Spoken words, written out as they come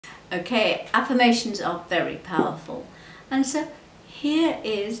Okay, affirmations are very powerful. And so here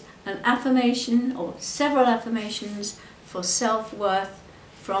is an affirmation or several affirmations for self-worth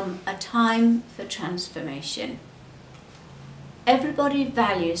from A Time for Transformation. Everybody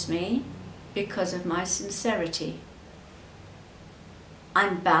values me because of my sincerity.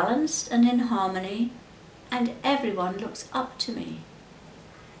 I'm balanced and in harmony, and everyone looks up to me.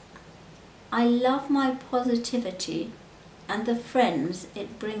 I love my positivity and the friends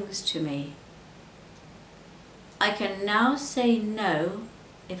it brings to me. I can now say no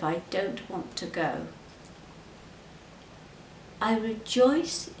if I don't want to go. I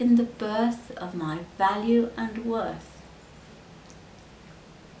rejoice in the birth of my value and worth.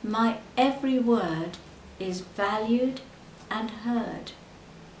 My every word is valued and heard.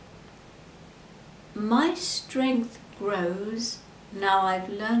 My strength grows now I've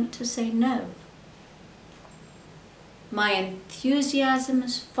learnt to say no. My enthusiasm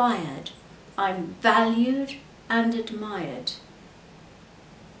is fired. I'm valued and admired.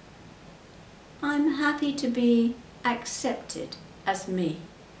 I'm happy to be accepted as me.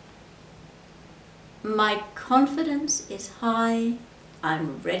 My confidence is high.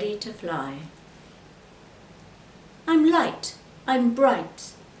 I'm ready to fly. I'm light. I'm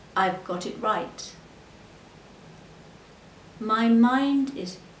bright. I've got it right. My mind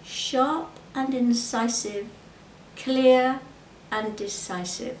is sharp and incisive, clear and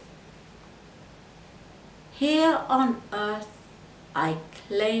decisive. Here on earth, I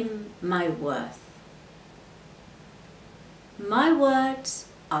claim my worth. My words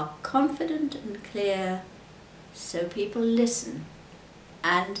are confident and clear, so people listen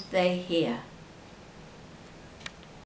and they hear.